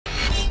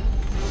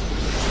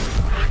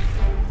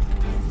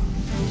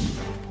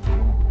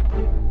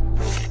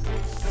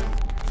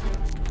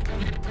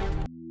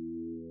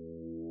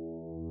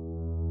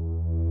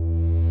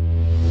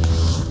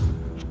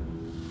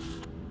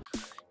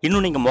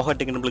இன்னும் நீங்க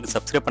mohatechintamilக்கு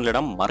சப்ஸ்கிரைப்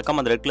பண்ணலனா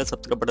மறக்காம அந்த ரெட் கலர்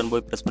சப்ஸ்கிரைப் பட்டன்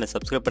போய் பிரஸ் பண்ணி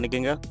சப்ஸ்கிரைப்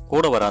பண்ணிக்கங்க.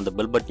 கூட வர அந்த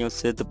பெல் பட்டனையும்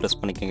சேர்த்து பிரஸ்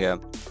பண்ணிக்கங்க.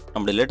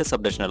 நம்மளுடைய லேட்டஸ்ட்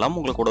அப்டேஷன் எல்லாம்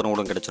உங்களுக்கு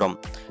உடனுக்குடன் கிடைச்சிரும்.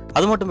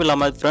 அது மட்டும்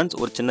இல்லாம ஃப்ரெண்ட்ஸ்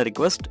ஒரு சின்ன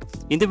ரிக்வெஸ்ட்,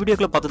 இந்த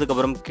வீடியோக்களை பார்த்ததுக்கு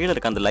அப்புறம் கீழ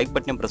இருக்க அந்த லைக்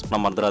பட்டனையும் பிரஸ்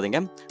பண்ண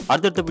மறந்துடாதீங்க.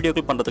 அடுத்தடுத்த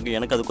வீடியோக்கள் பண்றதுக்கு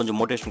எனக்கு அது கொஞ்சம்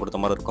மோட்டிவேஷன்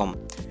கொடுத்த மாதிரி இருக்கும்.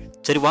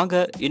 சரி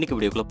வாங்க இன்னைக்கு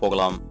வீடியோக்குள்ள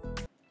போகலாம்.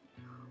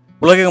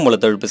 உலகம் உள்ள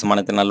தொழில் பேசும்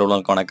அனைத்து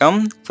நல்லுள்ளவர்களுக்கு வணக்கம்.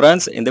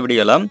 ஃப்ரெண்ட்ஸ் இந்த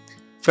வீடியோல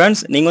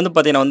நீங்க வந்து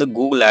பாத்தீங்கன்னா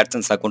Google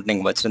Adsense அக்கவுண்ட்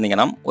நீங்க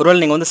வச்சிருந்தீங்கன்னா ஒருவேளை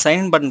நீங்க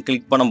சைன் இன் பட்டன்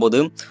கிளிக் பண்ணும்போது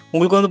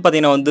உங்களுக்கு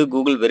பாத்தீங்கன்னா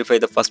Google verify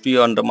the first view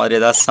என்ற மாதிரி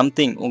ஏதாவது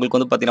சம்திங்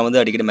உங்களுக்கு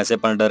பாத்தீங்கன்னா அடிக்கடி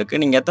மெசேஜ் பண்ணிட்டே இருக்கு.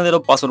 நீங்க எத்தனை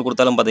தடவை பாஸ்வேர்ட்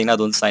கொடுத்தாலும் பாத்தீங்கன்னா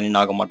அது சைன் இன்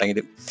ஆக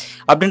மாட்டேங்குது.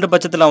 அப்படின்ற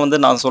பட்சத்துல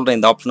நான் சொல்ற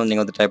இந்த ஆப்ஷன்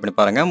நீங்க ட்ரை பண்ணி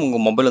பாருங்க.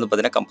 உங்க மொபைல்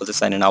பாத்தீங்கன்னா கம்பல்சரி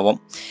சைன் இன் ஆகும்.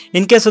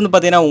 இன் கேஸ்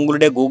பாத்தீங்கன்னா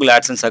உங்களுடைய Google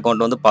Adsense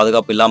அக்கவுண்ட்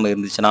பாதுகாப்பு இல்லாம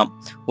இருந்துச்சுன்னா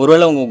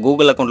ஒருவேளை உங்க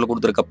Google அக்கவுண்ட்ல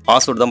கொடுத்திருக்க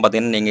பாஸ்வேர்ட் தான்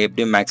பாத்தீங்கன்னா நீங்க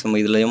எப்படியும் மேக்ஸிமம்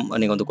இதுலயும்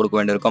நீங்க கொடுக்க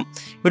வேண்டியிருக்கும்.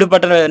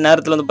 இப்படிப்பட்ட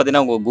நேரத்துல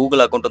பாத்தீங்கன்னா உங்க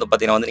Google அக்கவுண்ட்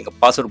பாத்தீங்கன்னா நீங்க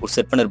பாஸ்வேர்ட்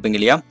செட் பண்ணிருப்பீங்க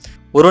இல்லையா,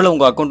 ஒருவேளை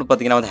உங்க அக்கவுண்ட்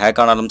பாத்தீங்கன்னா ஹேக்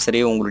ஆனாலும் சரி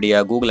உங்களுடைய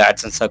Google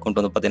Adsense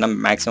அக்கவுண்ட் பாத்தீங்கன்னா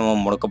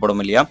மேக்ஸிமம்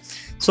முடக்கப்படும் இல்லையா.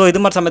 சோ இது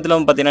மாதிரி சமயத்துல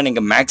பாத்தீங்கன்னா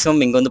நீங்க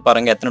மேக்ஸிமம் இங்க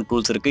பாருங்க எத்தனை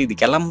டூல்ஸ் இருக்கு.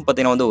 இதுக்கெல்லாம்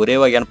பாத்தீங்கன்னா ஒரே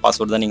வகையான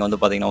பாஸ்வேர்ட் தான் நீங்க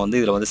பாத்தீங்கன்னா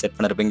இதுல செட்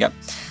பண்ணிருப்பீங்க.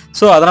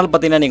 சோ அதனால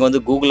பாத்தீங்கன்னா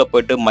நீங்க Googleல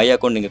போயிட்டு மை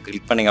அக்கவுண்ட் நீங்க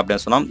கிளிக் பண்ணீங்க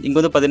அப்படின்னு சொன்னா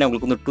இங்க பாத்தீங்கன்னா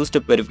உங்களுக்கு 2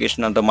 ஸ்டெப்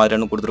வெரிஃபிகேஷன் அந்த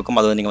மாதிரியான கொடுத்திருக்கும்.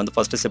 அதை நீங்க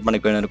ஃபர்ஸ்ட் செட்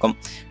பண்ணிக்க வேண்டியிருக்கும்.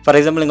 ஃபார்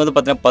எக்ஸாம்பிள் இங்க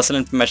பாத்தீங்கன்னா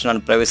பர்சனல் இன்ஃபர்மேஷன்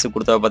அண்ட் பிரைவசி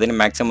கொடுத்தா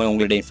பாத்தீங்கன்னா மேக்ஸிமம்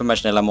உங்களுடைய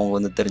இன்ஃபர்மேஷன் எல்லாமே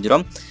உங்களுக்கு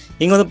தெரிஞ்சிடும்.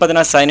 இங்க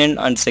பாத்தீங்கன்னா சைன் இன்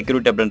அண்ட்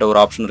செக்யூரிட்டி அப்படின்ற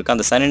ஒரு ஆப்ஷன் இருக்கு.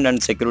 அந்த சைன் இன்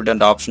அண்ட் செக்யூரிட்டி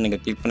அந்த ஆப்ஷன் நீங்க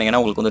கிளிக் பண்ணீங்கன்னா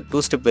உங்களுக்கு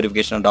 2 ஸ்டெப்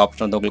வெரிஃபிகேஷன் அந்த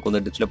ஆப்ஷன் உங்களுக்கு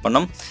டிஸ்ப்ளே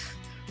பண்ணும்.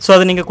 சோ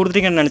அதை நீங்க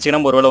கொடுத்தீங்கன்னு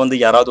நினைச்சீங்கன்னா ஒருவேளை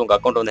யாராவது உங்க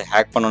அக்கவுண்ட்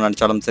ஹேக் பண்ணணும்னு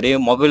நினைச்சாலும் சரி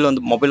மொபைல்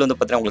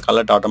பாத்தீங்கன்னா உங்களுக்கு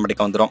அலர்ட்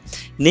ஆட்டோமேட்டிக்கா வந்துரும்.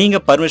 நீங்க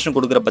பர்மிஷன்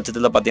கொடுக்குற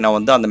பட்சத்துல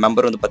பாத்தீங்கன்னா அந்த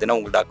மெம்பர் பாத்தீங்கன்னா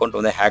உங்களோட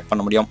அக்கவுண்ட் ஹேக்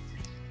பண்ண முடியும்.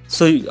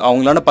 ஸோ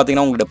அவங்களால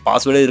பார்த்தீங்கன்னா உங்களோட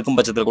பாஸ்வேர்டே இருக்கும்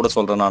பட்சத்தில் கூட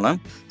சொல்கிறேன்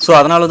நான். ஸோ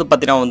அதனால்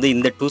பார்த்தீங்கன்னா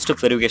இந்த 2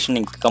 ஸ்டெப் வெரிஃபிகேஷன்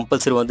நீங்கள்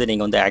கம்பல்சரி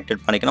நீங்கள்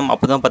ஆக்டிவேட் பண்ணிக்கணும்.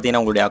 அப்போ தான்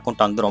பார்த்தீங்கன்னா உங்களுடைய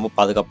அக்கௌண்ட் ரொம்ப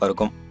பாதுகாப்பாக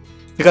இருக்கும்.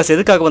 பிகாஸ்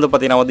எதுக்காக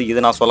பார்த்தீங்கன்னா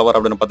இது நான் சொல்ல வரேன்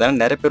அப்படின்னு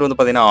பார்த்தீங்கன்னா நிறைய பேர்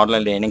பார்த்தீங்கன்னா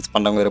ஆன்லைனில் ஏர்னிங்ஸ்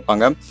பண்ணுறவங்க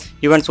இருப்பாங்க.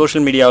 ஈவன்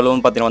சோஷியல்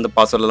மீடியாவிலும் பார்த்தீங்கன்னா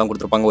பாஸ்வேர்டெல்லாம்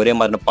கொடுத்துருப்பாங்க, ஒரே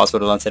மாதிரி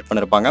பாஸ்வேர்டெல்லாம் செட்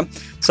பண்ணிருப்பாங்க.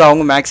 ஸோ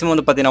அவங்க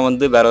மேக்ஸிமம்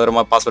பார்த்தீங்கன்னா வேறு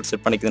மாதிரி பாஸ்வேர்ட்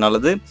செட் பண்ணிக்கிறது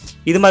நல்லது.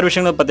 இது மாதிரி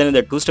விஷயங்கள் பார்த்தீங்கன்னா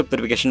இந்த 2 ஸ்டெப்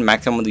வெரிஃபிகேஷன்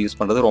மேக்ஸிமம் யூஸ்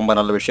பண்ணுறது ரொம்ப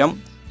நல்ல விஷயம்.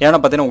 ஏன்னா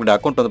பார்த்தீங்கன்னா உங்களுடைய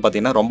அக்கௌண்ட்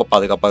பார்த்தீங்கன்னா ரொம்ப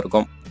பாதுகாப்பாக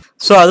இருக்கும்.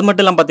 ஸோ அது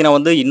மட்டும் இல்லாமல்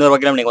பார்த்தீங்கன்னா இன்னொரு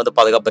வகையில் நீங்கள்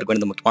பாதுகாப்பு இருக்க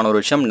வேண்டியது முக்கியமான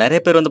ஒரு விஷயம்.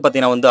 நிறைய பேர்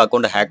பார்த்தீங்கன்னா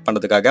அக்கௌண்ட் ஹேக்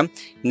பண்ணுறதுக்காக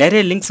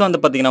நிறைய லிங்க்ஸ்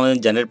பார்த்தீங்கன்னா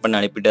ஜென்ரேட்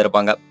பண்ணி அனுப்பிட்டே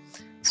இருப்பாங்க.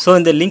 ஸோ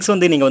இந்த லிங்க்ஸ்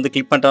நீங்கள்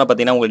கிளிக் பண்ணுறா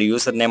பார்த்தீங்கன்னா உங்களுடைய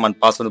யூசர் நேம் அண்ட்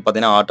பாஸ்வேர்டு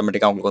பார்த்தீங்கன்னா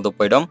ஆட்டோமேட்டிக்காக உங்களுக்கு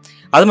போயிடும்.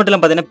 அது மட்டும்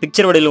இல்லாமல் பார்த்தீங்கன்னா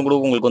பிக்சர் வடிவில் கூட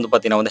உங்களுக்கு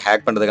பார்த்தீங்கன்னா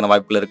ஹேக் பண்ணுறதுக்கான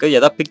வாய்ப்புகள் இருக்குது.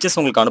 ஏதாவது பிக்சர்ஸ்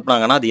உங்களுக்கு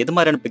அனுப்புனாங்கன்னா அது எது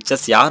மாதிரியான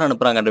பிக்சர்ஸ் யார்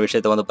அனுப்புறாங்கன்ற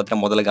விஷயத்தை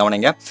பார்த்தீங்கன்னா முதல்ல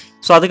கவனிங்க.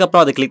 ஸோ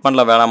அதுக்கப்புறம் அது கிளிக்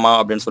பண்ணலாம் வேணாமா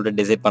அப்படின்னு சொல்லிட்டு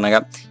டிசைட் பண்ணுங்க.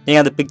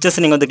 நீங்கள் அந்த பிக்சர்ஸ்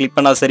நீங்கள் கிளிக்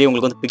பண்ணால் சரி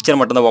உங்களுக்கு பிக்சர்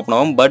மட்டும் தான் ஓப்பன்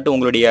ஆகும். பட்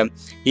உங்களுடைய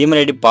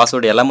இமெயில் ஐடி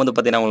பாஸ்வேர்டு எல்லாம்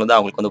பார்த்தீங்கன்னா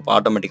அவங்களுக்கு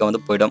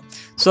ஆட்டோமேட்டிக்காக போயிடும்.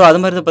 ஸோ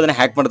அது மாதிரி பார்த்தீங்கன்னா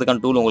ஹேக்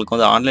பண்ணுறதுக்கான டூல்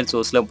உங்களுக்கு ஆன்லைன்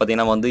சோர்ஸில்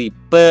பார்த்தீங்கன்னா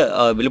இப்போ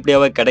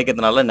வெளிப்படையாக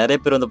கிடைக்கிறதுனால நிறைய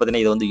பேர்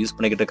பார்த்தீங்கன்னா இதை யூஸ்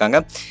பண்ணிக்கிட்டு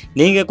இருக்காங்க.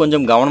 நீங்க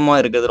கொஞ்சம் கவனமா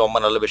இருக்கிறது ரொம்ப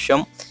நல்ல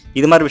விஷயம்.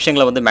 இது மாதிரி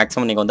விஷயங்களை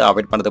மேக்ஸிமம் நீங்க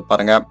அவாய்ட் பண்ணதுக்கு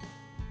பாருங்க.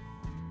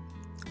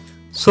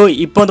 ஸோ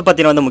இப்போ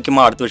பார்த்தீங்கன்னா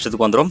முக்கியமாக அடுத்த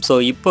விஷயத்துக்கு வந்துடும். ஸோ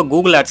இப்போ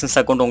Google Adsense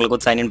அக்கௌண்ட்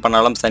உங்களுக்கு சைன் இன்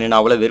பண்ணாலும் சைன் இன்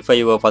ஆகல வெரிஃபை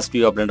ஃபர்ஸ்ட்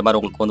வியூ அப்படின்ற மாதிரி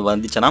உங்களுக்கு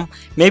வந்துச்சுன்னா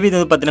மேபி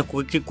இது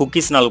பார்த்தீங்கன்னா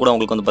குக்கீஸ்னால கூட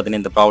உங்களுக்கு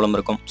பார்த்தீங்கன்னா இந்த ப்ராப்ளம்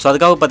இருக்கும். ஸோ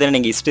அதுக்காக பார்த்தீங்கன்னா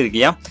நீங்கள் ஹிஸ்ட்ரி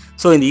இருக்கியா,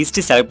 ஸோ இந்த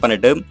ஹிஸ்ட்ரி செலக்ட்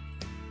பண்ணிட்டு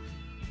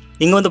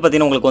இங்கே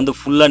பார்த்தீங்கன்னா உங்களுக்கு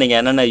ஃபுல்லாக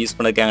நீங்கள் என்னென்ன யூஸ்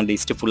பண்ணிருக்காங்க அந்த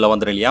ஹிஸ்ட்ரி ஃபுல்லாக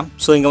வந்துடும் இல்லையா.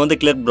 ஸோ இங்கே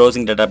கிளியர்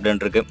ப்ரௌசிங் டேட்டா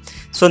அப்படின்னு இருக்கு.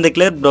 ஸோ இந்த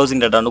கிளியர்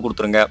ப்ரௌசிங் டேட்டான்னு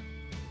கொடுத்துருங்க.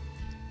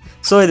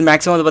 ஸோ இது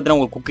மேக்ஸிமம் பார்த்தீங்கன்னா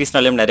உங்கள்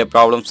குக்கீஸ்னாலேயும் நிறைய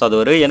ப்ராப்ளம்ஸ் அது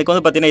வரும். எனக்கு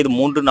பார்த்தீங்கன்னா இது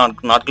 3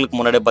 நாட்களுக்கு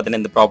முன்னாடியே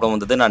பார்த்தீங்கன்னா இந்த ப்ராப்ளம்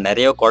வந்தது. நான்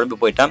நிறைய குழம்பு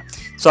போயிட்டேன்.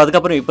 ஸோ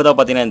அதுக்கப்புறம் இப்போ தான்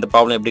பார்த்தீங்கன்னா இந்த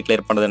ப்ராப்ளம் எப்படி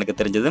கிளியர் பண்ணுறது எனக்கு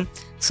தெரிஞ்சது.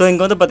 ஸோ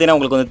இங்கே பார்த்தீங்கன்னா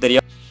உங்களுக்கு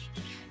தெரியும்.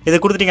 இது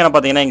கொடுத்துட்டீங்கன்னா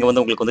பார்த்தீங்கன்னா இங்கே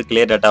உங்களுக்கு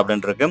கிளியர் டேட்டா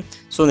அப்படின்னு இருக்கு.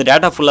 ஸோ இந்த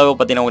டேட்டா ஃபுல்லாகவே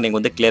பார்த்தீங்கன்னா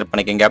நீங்கள் கிளியர்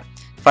பண்ணிக்கங்க.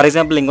 ஃபார்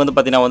எக்ஸாம்பிள் இங்கே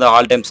பார்த்தீங்கன்னா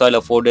ஆல் டைம்ஸா இல்லை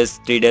 4 days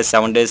 3 days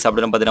 7 days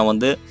அப்படின்னு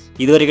பார்த்தீங்கன்னா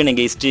இது வரைக்கும்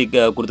நீங்கள் ஹிஸ்ட்ரி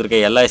கொடுத்துருக்க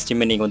எல்லா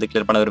ஹிஸ்ட்ரியுமே நீங்கள்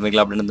கிளியர் பண்ண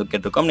விரும்புங்களா அப்படின்னு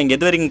கேட்டிருக்கோம். நீங்கள்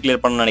எது வரைக்கும் கிளியர்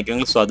பண்ணணும்னு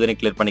நினைக்கிறீங்களோ ஸோ அது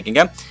வரைக்கும் கிளியர்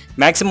பண்ணிக்கங்க.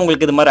 மேக்ஸிமம்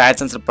உங்களுக்கு இது மாதிரி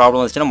Adsense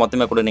ப்ராப்ளம் வந்துச்சுன்னா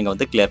மொத்தமே கூட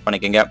நீங்கள் கிளியர்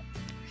பண்ணிக்கங்க.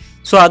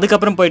 ஸோ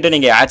அதுக்கப்புறம் போயிட்டு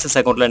நீங்கள் Adsense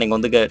அக்கௌண்ட்டில்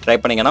நீங்கள் ட்ரை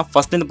பண்ணிங்கன்னா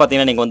ஃபர்ஸ்ட்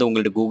பார்த்தீங்கன்னா நீங்கள்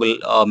உங்களுடைய Google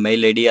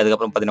மெயில் ஐடி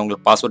அதுக்கப்புறம் பார்த்தீங்கன்னா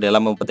உங்களுக்கு பாஸ்வேர்டு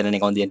எல்லாமே பார்த்தீங்கன்னா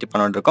நீங்கள் என்ட்ரி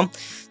பண்ண வேண்டியிருக்கும்.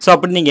 ஸோ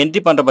அப்படி நீங்கள்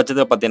என்ட்ரி பண்ணுற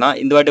பட்சத்தில் பார்த்தீங்கன்னா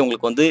இந்த வாட்டி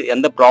உங்களுக்கு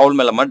எந்த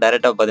ப்ராப்ளம் இல்லாமல்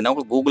டேரெக்டாக பார்த்தீங்கன்னா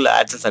உங்களுக்கு Google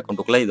Adsense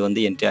அக்கௌண்ட்டுக்குள்ளே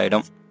இது என்ட்ரி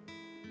ஆகிடும்.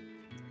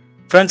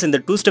 ஃப்ரெண்ட்ஸ் இந்த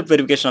 2 ஸ்டெப்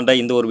வெரிஃபிகேஷன்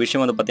இந்த ஒரு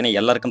விஷயம் பார்த்தீங்கன்னா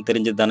எல்லாருக்கும்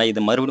தெரிஞ்சது தானே.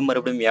 இது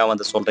மறுபடியும் ஏன்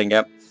சொல்கிறீங்க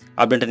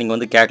அப்படின்ட்டு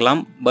நீங்கள் கேட்கலாம்.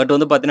 பட்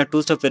பார்த்தீங்கன்னா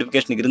 2 ஸ்டெப்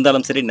வெரிஃபிகேஷன்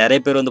இருந்தாலும் சரி நிறைய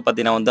பேர்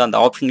பார்த்தீங்கன்னா அந்த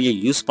ஆப்ஷனையே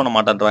யூஸ் பண்ண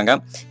மாட்டேன்றாங்க.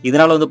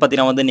 இதனால்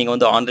பார்த்தீங்கன்னா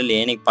நீங்கள் ஆன்லைனில்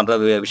ஏர்னிங்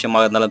பண்ணுற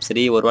விஷயமாக இருந்தாலும்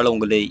சரி ஒருவேளை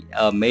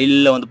உங்களுடைய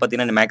மெயிலில்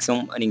பார்த்தீங்கன்னா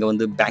மேக்ஸிமம்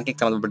நீங்கள் பேங்கிங்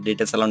சம்மந்தப்பட்ட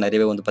டீட்டெயில்ஸ் எல்லாம்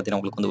நிறையவே பார்த்தீங்கன்னா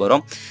உங்களுக்கு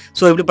வரும்.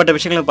 ஸோ இப்படிப்பட்ட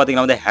விஷயங்கள்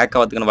பார்த்தீங்கன்னா ஹேக்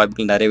ஆகிறதுக்கான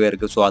வாய்ப்புகள் நிறையவே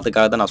இருக்குது. ஸோ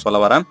அதுக்காக தான் நான் சொல்ல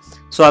வரேன்.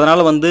 ஸோ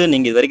அதனால்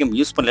நீங்கள் இது வரைக்கும்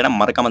யூஸ் பண்ணலைன்னா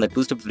மறக்காம அந்த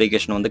 2 ஸ்டெப்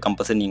வெரிஃபிகேஷன்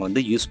கம்பல்சரி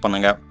நீங்கள் யூஸ்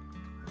பண்ணுங்கள்.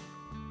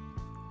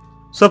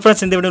 ஸோ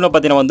ஃப்ரெண்ட்ஸ் இந்த வீடியோவில்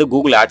பார்த்தீங்கன்னா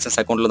Google Adsense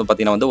அக்கௌண்ட்டில்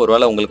பார்த்தீங்கன்னா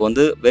ஒருவேளை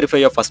உங்களுக்கு வெரிஃபை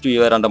ஃபர்ஸ்ட்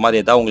வியூவர் அந்த மாதிரி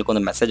ஏதாவது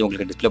உங்களுக்கு மெசேஜ்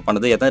உங்களுக்கு டிஸ்ப்ளே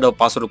பண்ணுது. எத்தனை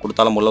பாஸ்வேர்டு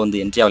கொடுத்தாலும் உள்ள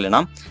என்ட்ரி ஆகலைன்னா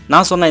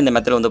நான் சொன்ன இந்த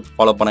மெத்தட்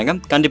ஃபாலோ பண்ணுங்க.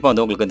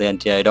 கண்டிப்பாக உங்களுக்கு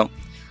என்ட்ரி ஆகிடும்.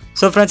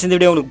 ஸோ ஃப்ரெண்ட்ஸ் இந்த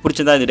வீடியோ உங்களுக்கு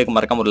பிடிச்சிருந்தா இந்த வீடியோக்கு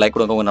மறக்காம ஒரு லைக்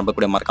கொடுங்க, உங்கள் நம்ப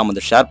கூட மறக்காம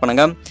வந்து ஷேர்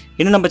பண்ணுங்க.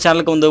 இன்னும் நம்ம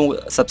சேனலுக்கு வந்து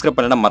சப்ஸ்கிரைப்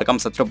பண்ணலாம்,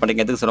 மறக்காம சப்ஸ்கிரைப்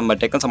பண்ணிங்க. எதுக்கு சொல்ல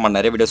டெக்கன் சம்மான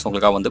நிறைய வீடியோஸ்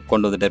உங்களுக்காக வந்து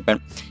கொண்டு வந்துட்டு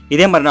இருப்பேன்.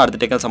 இதே மாதிரி நான்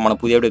அடுத்த டெக்கன் சம்மான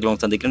புதிய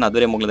வீடியோக்களை சந்திக்கிறேன்.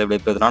 அதுவரை உங்களை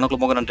விடைபெறுவது நான்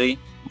உங்களுக்கு நன்றி,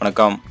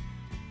 வணக்கம்.